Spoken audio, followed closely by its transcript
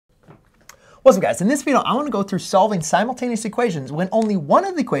What's up, guys? In this video, I want to go through solving simultaneous equations when only one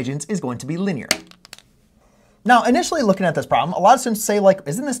of the equations is going to be linear. Now, initially looking at this problem, a lot of students say, like,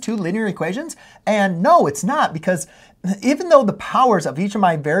 isn't this two linear equations? And no, it's not, because even though the powers of each of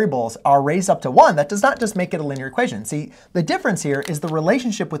my variables are raised up to 1, that does not just make it a linear equation. See, the difference here is the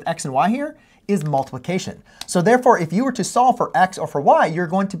relationship with x and y here is multiplication. So therefore, if you were to solve for x or for y, you're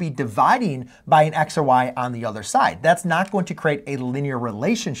going to be dividing by an x or y on the other side. That's not going to create a linear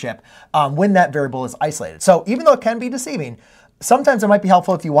relationship when that variable is isolated. So even though it can be deceiving, sometimes it might be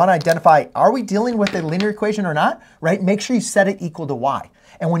helpful if you want to identify, are we dealing with a linear equation or not, right? Make sure you set it equal to y.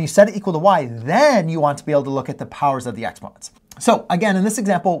 And when you set it equal to y, then you want to be able to look at the powers of the exponents. So again, in this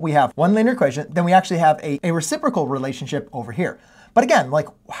example, we have one linear equation, then we actually have a reciprocal relationship over here. But again, like,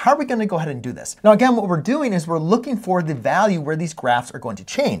 how are we going to go ahead and do this? Now, again, what we're doing is we're looking for the value where these graphs are going to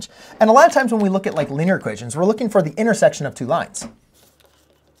change. And a lot of times when we look at like linear equations, we're looking for the intersection of two lines.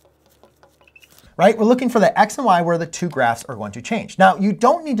 Right? We're looking for the x and y where the two graphs are going to change. Now, you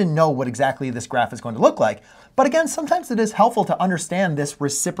don't need to know what exactly this graph is going to look like. But again, sometimes it is helpful to understand this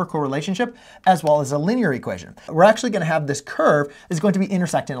reciprocal relationship as well as a linear equation. We're actually going to have this curve is going to be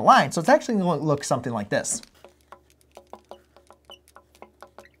intersecting a line. So it's actually going to look something like this.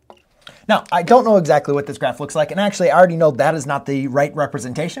 Now, I don't know exactly what this graph looks like, and actually I already know that is not the right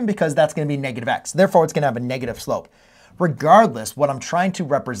representation because that's going to be negative x. Therefore, it's going to have a negative slope. Regardless, what I'm trying to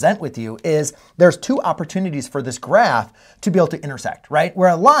represent with you is there's two opportunities for this graph to be able to intersect, right? Where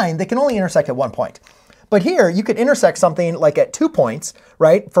a line, they can only intersect at one point. But here, you could intersect something like at 2 points,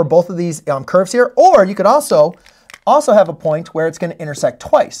 right, for both of these curves here, or you could also have a point where it's going to intersect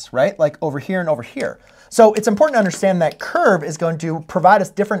twice, right, like over here and over here. So it's important to understand that curve is going to provide us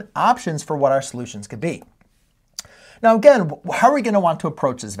different options for what our solutions could be. Now, again, how are we going to want to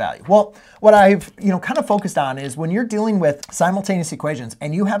approach this value? Well, what I've kind of focused on is when you're dealing with simultaneous equations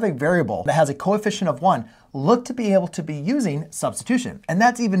and you have a variable that has a coefficient of 1, look to be able to be using substitution. And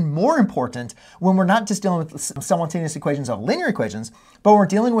that's even more important when we're not just dealing with simultaneous equations of linear equations, but we're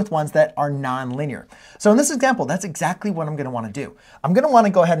dealing with ones that are non-linear. So in this example, that's exactly what I'm going to want to do. I'm going to want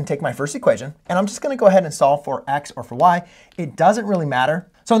to go ahead and take my first equation, and I'm just going to go ahead and solve for x or for y. It doesn't really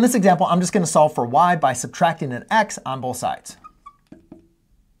matter. So in this example, I'm just going to solve for y by subtracting an x on both sides.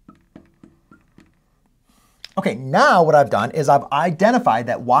 Okay, now what I've done is I've identified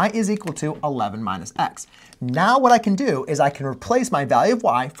that y is equal to 11 minus x. Now what I can do is I can replace my value of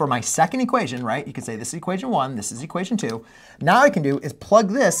y for my second equation, right? You could say this is equation 1, this is equation 2. Now I can do is plug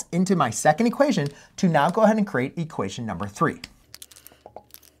this into my second equation to now go ahead and create equation number 3.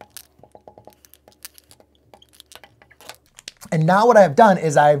 And now what I've done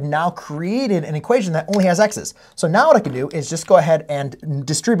is I've now created an equation that only has x's. So now what I can do is just go ahead and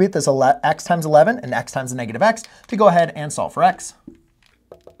distribute this x times 11 and x times the negative x to go ahead and solve for x.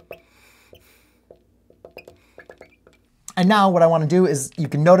 And now what I want to do is you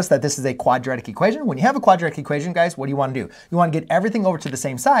can notice that this is a quadratic equation. When you have a quadratic equation, guys, what do you want to do? You want to get everything over to the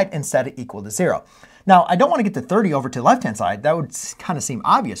same side and set it equal to 0. Now, I don't want to get the 30 over to the left-hand side. That would kind of seem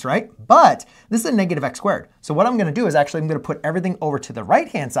obvious, right? But this is a negative x squared. So what I'm going to do is actually I'm going to put everything over to the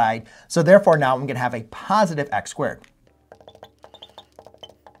right-hand side. So therefore, now I'm going to have a positive x squared.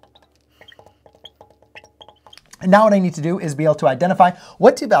 And now what I need to do is be able to identify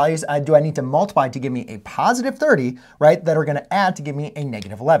what two values do I need to multiply to give me a positive 30, right, that are going to add to give me a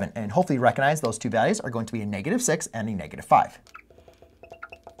negative 11. And hopefully you recognize those two values are going to be a negative 6 and a negative 5.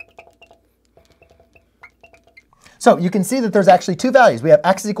 So you can see that there's actually two values. We have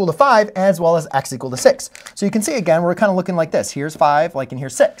x is equal to 5 as well as x is equal to 6. So you can see, again, we're kind of looking like this. Here's 5, like, and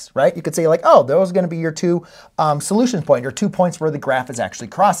here's 6, right? You could say, like, oh, those are going to be your two solution points, or 2 points where the graph is actually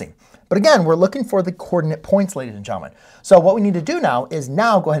crossing. But again, we're looking for the coordinate points, ladies and gentlemen. So what we need to do now is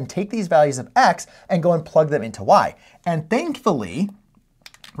now go ahead and take these values of x and go and plug them into y. And thankfully,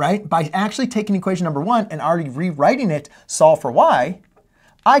 right, by actually taking equation number 1 and already rewriting it, solve for y,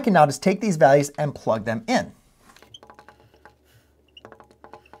 I can now just take these values and plug them in.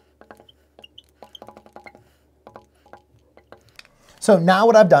 So now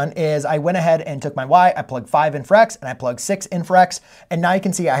what I've done is I went ahead and took my y, I plugged 5 in for x, and I plugged 6 in for x. And now you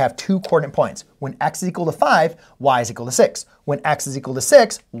can see I have two coordinate points. When x is equal to 5, y is equal to 6. When x is equal to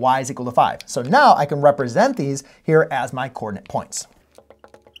 6, y is equal to 5. So now I can represent these here as my coordinate points.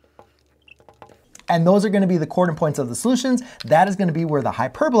 And those are going to be the coordinate points of the solutions. That is going to be where the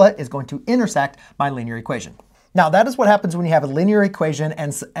hyperbola is going to intersect my linear equation. Now, that is what happens when you have a linear equation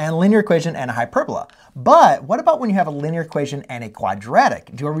and a hyperbola. But what about when you have a linear equation and a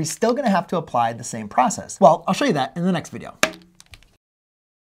quadratic? Are we still going to have to apply the same process? Well, I'll show you that in the next video.